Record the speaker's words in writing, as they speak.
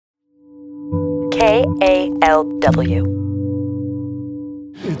KALW.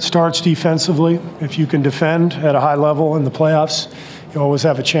 It starts defensively. If you can defend at a high level in the playoffs, you always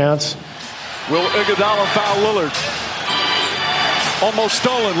have a chance. Will Iguodala foul Lillard? Almost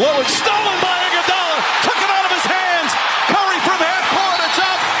stolen. Lillard stolen by Iguodala. Took it out of his hands. Curry from half court. It's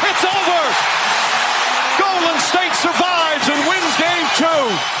up. It's over. Golden State survives and wins game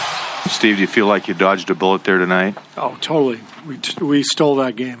 2. Steve, do you feel like you dodged a bullet there tonight? Oh, totally. We stole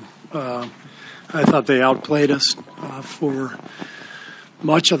that game. I thought they outplayed us for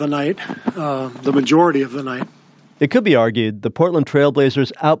much of the night, the majority of the night. It could be argued the Portland Trail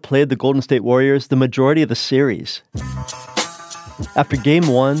Blazers outplayed the Golden State Warriors the majority of the series. After Game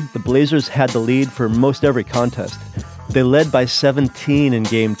 1, the Blazers had the lead for most every contest. They led by 17 in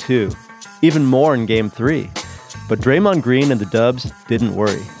Game 2, even more in Game 3. But Draymond Green and the Dubs didn't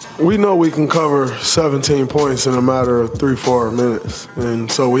worry. We know we can cover 17 points in a matter of 3-4 minutes.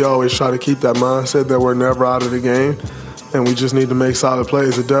 And so we always try to keep that mindset that we're never out of the game. And we just need to make solid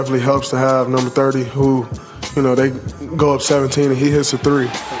plays. It definitely helps to have number 30 who, they go up 17 and he hits a 3.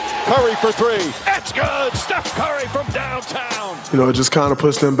 Curry for 3. That's good. Steph Curry from downtown. It just kind of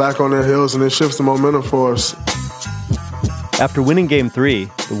puts them back on their heels and it shifts the momentum for us. After winning Game 3,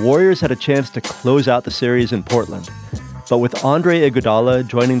 the Warriors had a chance to close out the series in Portland. But with Andre Iguodala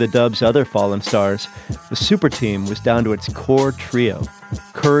joining the Dubs' other fallen stars, the super team was down to its core trio: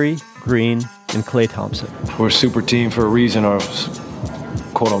 Curry, Green, and Klay Thompson. We're a super team for a reason, or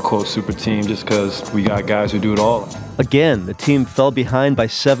quote-unquote super team, just because we got guys who do it all. Again, the team fell behind by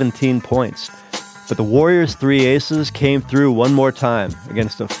 17 points. But the Warriors' 3 aces came through one more time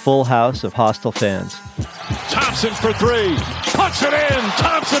against a full house of hostile fans. Thompson for 3. Puts it in.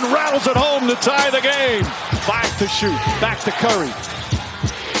 Thompson rattles it home to tie the game. 5 to shoot. Back to Curry.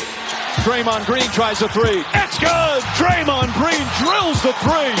 Draymond Green tries a 3. It's good. Draymond Green drills the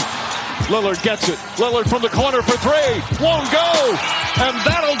 3. Lillard gets it. Lillard from the corner for 3. Won't go. And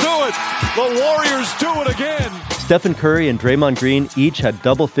that'll do it. The Warriors do it again. Stephen Curry and Draymond Green each had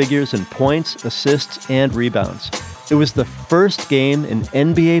double figures in points, assists, and rebounds. It was the first game in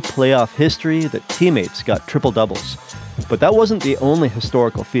NBA playoff history that teammates got triple-doubles. But that wasn't the only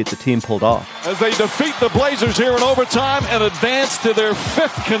historical feat the team pulled off. As they defeat the Blazers here in overtime and advance to their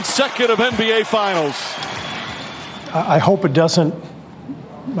 5th consecutive NBA Finals. I hope it doesn't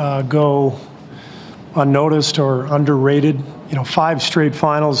go unnoticed or underrated. 5 straight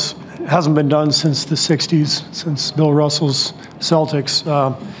finals hasn't been done since the 60s, since Bill Russell's Celtics.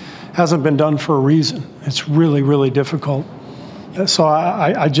 Hasn't been done for a reason. It's really, really difficult. So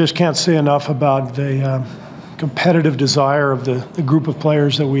I just can't say enough about the competitive desire of the group of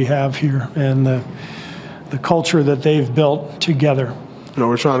players that we have here and the culture that they've built together.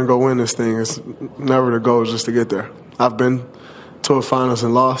 We're trying to go win this thing. It's never the goal just to get there. I've been to a finals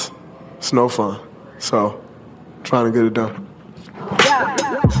and lost. It's no fun. So trying to get it done.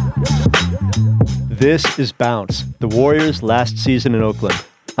 This is Bounce, the Warriors' last season in Oakland.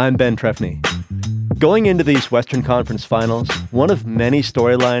 I'm Ben Trefny. Going into these Western Conference Finals, one of many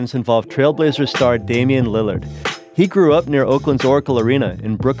storylines involved Trailblazers star Damian Lillard. He grew up near Oakland's Oracle Arena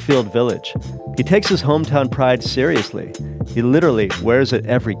in Brookfield Village. He takes his hometown pride seriously. He literally wears it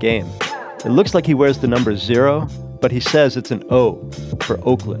every game. It looks like he wears the number 0, but he says it's an O for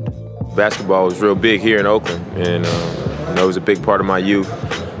Oakland. Basketball was real big here in Oakland, and it was a big part of my youth.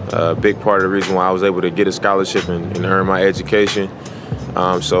 A big part of the reason why I was able to get a scholarship and earn my education.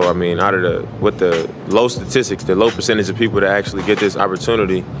 Out of the low statistics, the low percentage of people that actually get this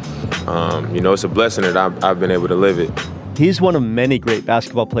opportunity, it's a blessing that I've been able to live it. He's one of many great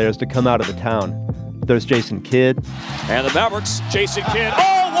basketball players to come out of the town. There's Jason Kidd. And the Mavericks, Jason Kidd.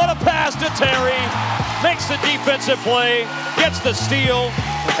 Oh, what a pass to Terry. Makes the defensive play, gets the steal,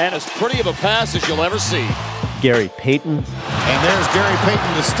 and as pretty of a pass as you'll ever see. Gary Payton. And there's Gary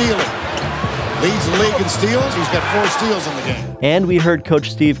Payton to steal it. Leads the league in steals. He's got 4 steals in the game. And we heard Coach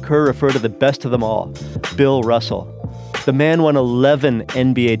Steve Kerr refer to the best of them all, Bill Russell. The man won 11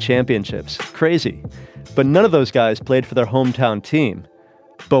 NBA championships. Crazy. But none of those guys played for their hometown team.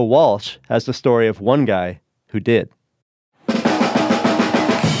 Bo Walsh has the story of one guy who did.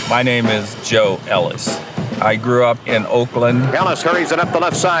 My name is Joe Ellis. I grew up in Oakland. Ellis hurries it up the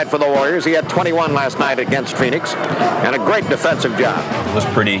left side for the Warriors. He had 21 last night against Phoenix, and a great defensive job. It was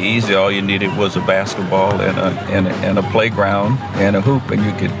pretty easy. All you needed was a basketball and a playground and a hoop, and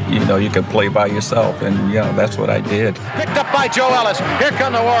you could play by yourself. And that's what I did. Picked up by Joe Ellis. Here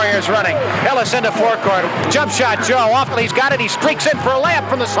come the Warriors running. Ellis into forecourt. Jump shot, Joe. Off, he's got it. He streaks in for a layup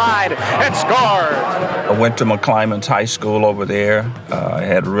from the side and scores. I went to McClymonds High School over there. I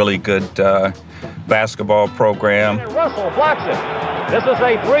had a really good basketball program. Russell blocks it. This is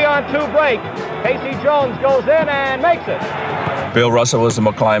a 3-on-2 break. Casey Jones goes in and makes it. Bill Russell was a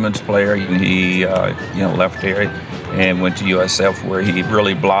McClymonds player. He left there and went to USF, where he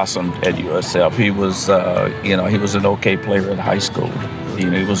really blossomed at USF. He was an okay player in high school. He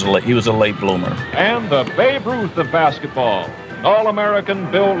was a late bloomer. And the Babe Ruth of basketball,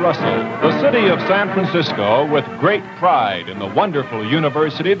 All-American Bill Russell. The city of San Francisco, with great pride in the wonderful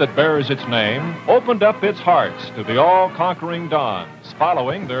university that bears its name, opened up its hearts to the all-conquering Dons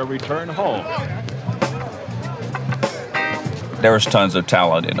following their return home. There was tons of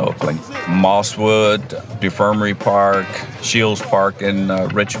talent in Oakland. Mosswood, DeFermery Park, Shields Park in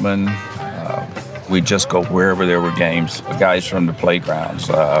Richmond. We'd just go wherever there were games. The guys from the playgrounds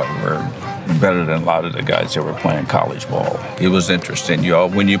were better than a lot of the guys that were playing college ball. It was interesting.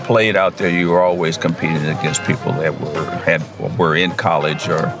 When you played out there, you were always competing against people that were in college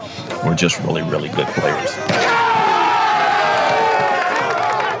or were just really, really good players.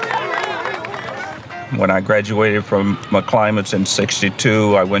 When I graduated from McClymonds in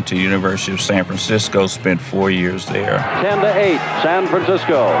 '62, I went to the University of San Francisco, spent 4 years there. 10-8, San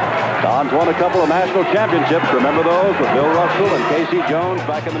Francisco. Dons won a couple of national championships. Remember those with Bill Russell and Casey Jones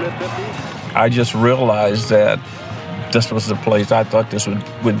back in the mid-'50s? I just realized that this was the place. I thought this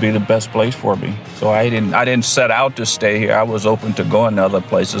would be the best place for me. So I didn't set out to stay here. I was open to going to other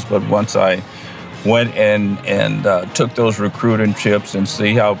places, but once I went and took those recruiting trips and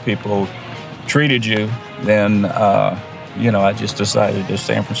see how people treated you, then I just decided that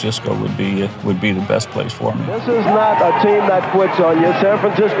San Francisco would be the best place for me. This is not a team that quits on you. San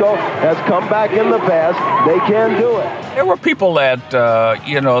Francisco has come back in the past. They can do it. There were people that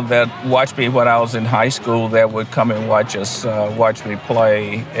that watched me when I was in high school that would come and watch me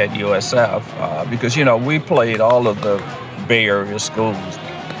play at USF because we played all of the Bay Area schools.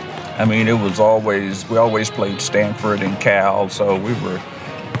 I mean, we always played Stanford and Cal, so we were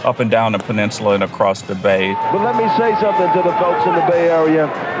up and down the peninsula and across the bay. But let me say something to the folks in the Bay Area.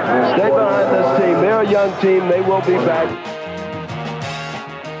 Stay behind this team. They're a young team. They will be back.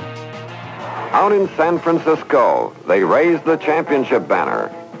 Out in San Francisco, they raise the championship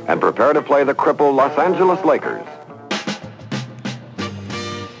banner and prepare to play the crippled Los Angeles Lakers.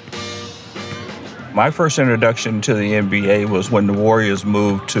 My first introduction to the NBA was when the Warriors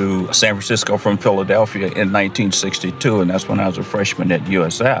moved to San Francisco from Philadelphia in 1962, and that's when I was a freshman at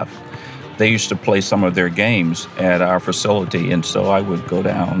USF. They used to play some of their games at our facility, and so I would go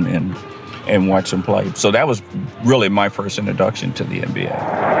down and watch them play. So that was really my first introduction to the NBA.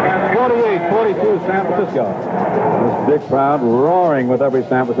 48-42 San Francisco. This big crowd roaring with every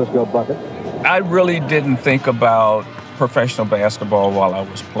San Francisco bucket. I really didn't think about professional basketball while I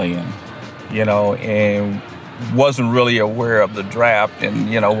was playing. And wasn't really aware of the draft. And,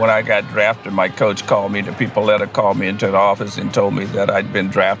 when I got drafted, my coach called me, the people letter called me into the office and told me that I'd been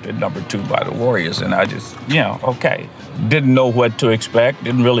drafted number 2 by the Warriors. And I just, okay. Didn't know what to expect,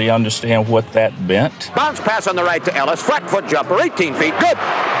 didn't really understand what that meant. Bounce pass on the right to Ellis, flat foot jumper, 18 feet, good.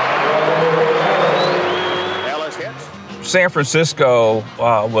 Ellis hits. San Francisco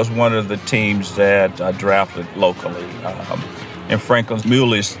was one of the teams that I drafted locally. And Franklin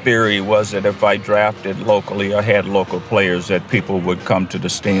Muley's theory was that if I drafted locally or had local players, that people would come to the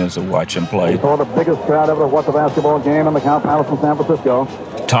stands and watch him play. Saw the biggest crowd ever to watch a basketball game in the Cow Palace in San Francisco.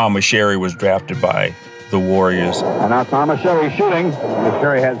 Tom Sherry was drafted by the Warriors. And now Thomas Sherry shooting.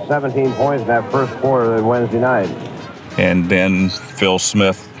 Sherry had 17 points in that first quarter of Wednesday night. And then Phil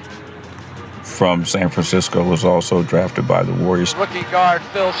Smith from San Francisco was also drafted by the Warriors. Rookie guard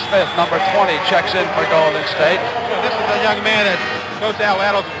Phil Smith, number 20, checks in for Golden State. This is a young man that Coach Al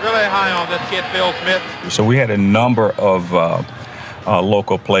Adams is really high on, this kid Phil Smith. So we had a number of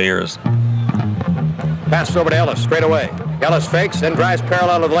local players. Pass over to Ellis, straight away. Ellis fakes, then drives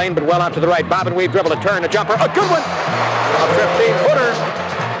parallel to the lane, but well out to the right. Bob and weave dribble, a turn, a jumper, a good one! A 15-footer.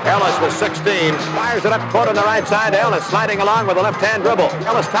 Ellis with 16, fires it up court on the right side. Ellis sliding along with a left-hand dribble.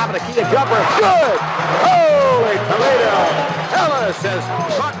 Ellis top of the key, a jumper, good! Holy Toledo! Ellis has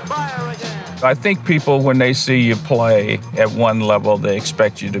caught fire again. I think people, when they see you play at one level, they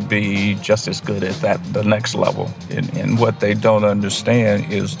expect you to be just as good at the next level. And what they don't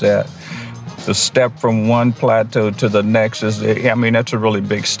understand is that the step from one plateau to the next that's a really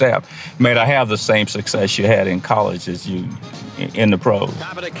big step. May I have the same success you had in college as you in the pros.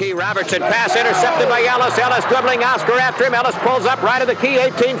 Top of the key, Robertson pass intercepted by Ellis. Ellis dribbling, Oscar after him. Ellis pulls up right of the key,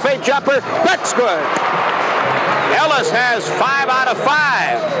 18-feet jumper. That's good. Ellis has 5 out of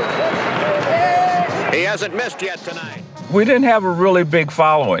 5. He hasn't missed yet tonight. We didn't have a really big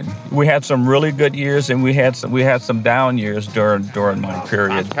following. We had some really good years, and we had some down years during my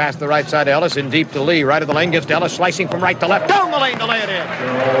period. Past the right side, Ellis in deep to Lee. Right of the lane gives to Ellis, slicing from right to left. Down the lane to lay it in.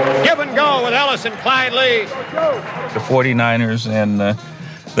 Give and go with Ellis and Clyde Lee. The 49ers and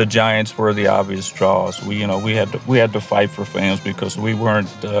the Giants were the obvious draws. We had to fight for fans because we weren't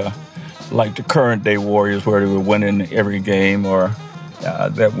like the current day Warriors where they were winning every game or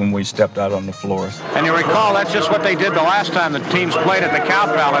that when we stepped out on the floors. And you recall that's just what they did the last time the teams played at the Cow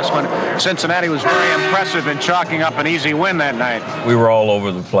Palace when Cincinnati was very impressive in chalking up an easy win that night. We were all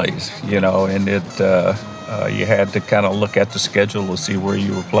over the place, and you had to kind of look at the schedule to see where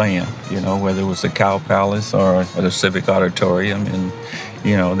you were playing, whether it was the Cow Palace or the Civic Auditorium. And,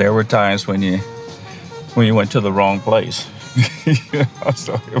 there were times when you went to the wrong place.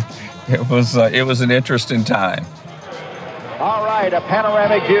 So it was an interesting time. All right, a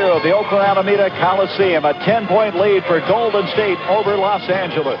panoramic view of the Oakland Alameda Coliseum, a 10-point lead for Golden State over Los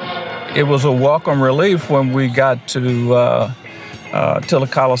Angeles. It was a welcome relief when we got to the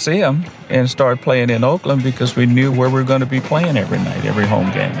Coliseum and started playing in Oakland because we knew where we were going to be playing every night, every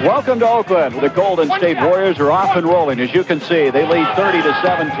home game. Welcome to Oakland. The Golden State Warriors are off and rolling. As you can see, they lead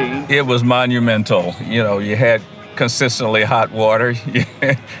 30-17. It was monumental. You had consistently hot water.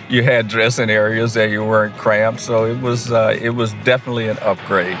 You had dressing areas that you weren't cramped, so it was definitely an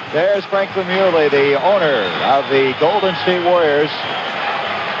upgrade. There's Franklin Muley, the owner of the Golden State Warriors.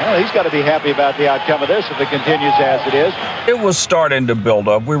 Well, he's got to be happy about the outcome of this if it continues as it is. It was starting to build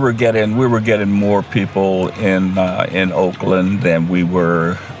up. We were getting more people in Oakland than we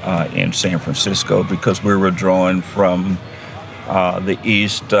were in San Francisco because we were drawing from the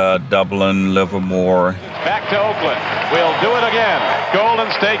East, Dublin, Livermore. Back to Oakland. We'll do it again.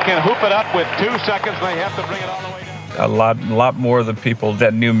 Golden State can hoop it up with 2 seconds. They have to bring it all the way down. A lot more of the people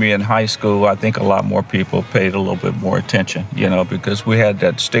that knew me in high school, I think a lot more people paid a little bit more attention, because we had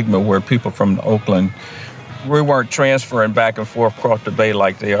that stigma where people from Oakland, we weren't transferring back and forth across the bay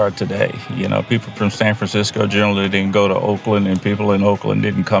like they are today. People from San Francisco generally didn't go to Oakland, and people in Oakland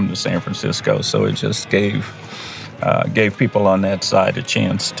didn't come to San Francisco. So it just gave people on that side a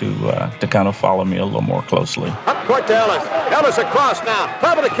chance to kind of follow me a little more closely. Up court to Ellis. Ellis across now.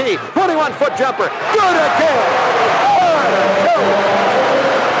 Top of the key. 21-foot jumper. Good again. 1, 2.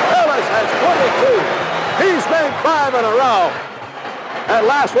 Ellis has 22. He's made 5 in a row. That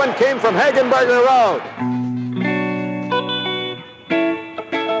last one came from Hagenberger Road.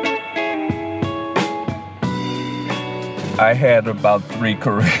 I had about 3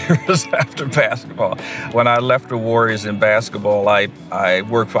 careers after basketball. When I left the Warriors in basketball, I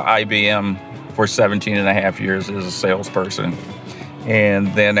worked for IBM for 17 and a half years as a salesperson.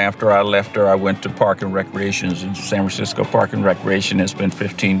 And then after I left there, I went to Park and Recreations in San Francisco. Park and Recreation has been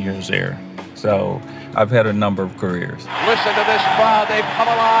 15 years there. So I've had a number of careers. Listen to this crowd. They've come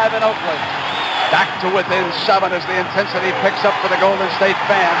alive in Oakland. Back to within 7 as the intensity picks up for the Golden State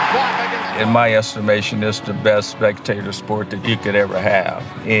fans. In my estimation, it's the best spectator sport that you could ever have.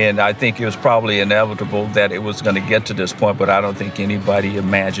 And I think it was probably inevitable that it was going to get to this point, but I don't think anybody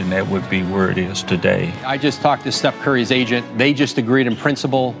imagined that would be where it is today. I just talked to Steph Curry's agent. They just agreed in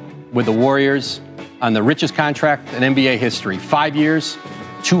principle with the Warriors on the richest contract in NBA history. 5 years,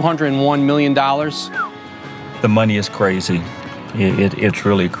 $201 million. The money is crazy. It's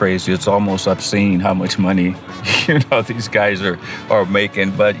really crazy. It's almost obscene how much money, these guys are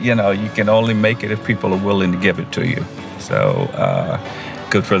making. But, you can only make it if people are willing to give it to you. So,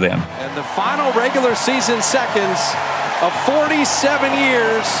 good for them. And the final regular season seconds of 47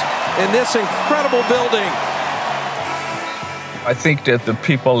 years in this incredible building. I think that the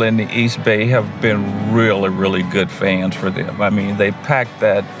people in the East Bay have been really, really good fans for them. I mean, they pack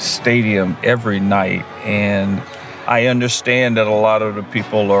that stadium every night, and I understand that a lot of the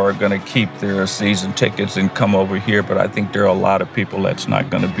people are going to keep their season tickets and come over here, but I think there are a lot of people that's not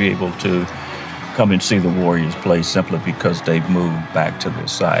going to be able to come and see the Warriors play simply because they've moved back to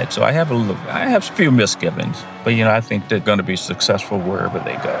this side. So I have a few misgivings, but I think they're going to be successful wherever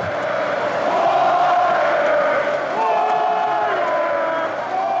they go.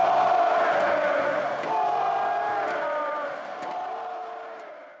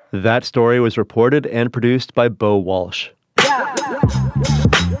 That story was reported and produced by Bo Walsh.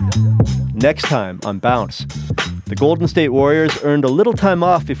 Next time on Bounce, the Golden State Warriors earned a little time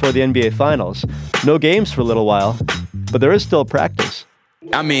off before the NBA Finals. No games for a little while, but there is still practice.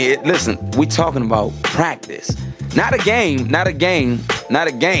 I mean, listen, we're talking about practice. Not a game.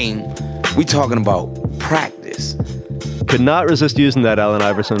 We're talking about practice. Could not resist using that, Allen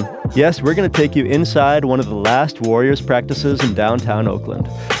Iverson. Yes, we're going to take you inside one of the last Warriors practices in downtown Oakland.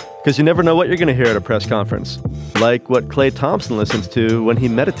 Because you never know what you're going to hear at a press conference, like what Klay Thompson listens to when he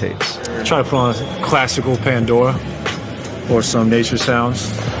meditates. I try to put on classical Pandora or some nature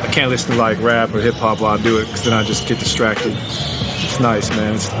sounds. I can't listen to like rap or hip hop while I do it because then I just get distracted. It's nice,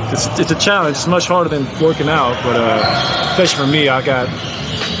 man. It's a challenge. It's much harder than working out, but especially for me, I got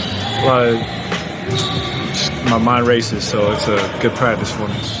a lot of my mind races, so it's a good practice for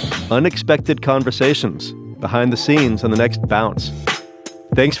me. Unexpected conversations behind the scenes on the next Bounce.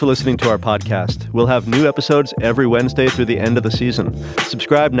 Thanks for listening to our podcast. We'll have new episodes every Wednesday through the end of the season.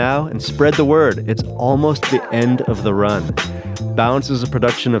 Subscribe now and spread the word. It's almost the end of the run. Bounce is a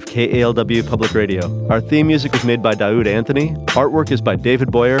production of KALW Public Radio. Our theme music was made by Daoud Anthony. Artwork is by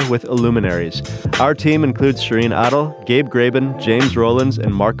David Boyer with Illuminaries. Our team includes Shireen Adel, Gabe Graben, James Rollins,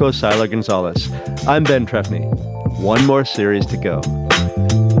 and Marco Seiler Gonzalez. I'm Ben Trefny. One more series to go.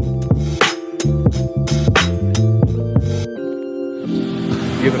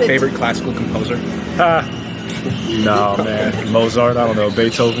 Do you have a favorite classical composer? No, man. Mozart, I don't know.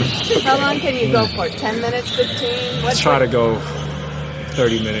 Beethoven. How long can you go for? 10 minutes, 15? Let's try to go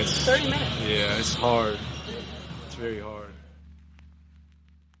 30 minutes. 30 minutes? Yeah, it's hard. It's very hard.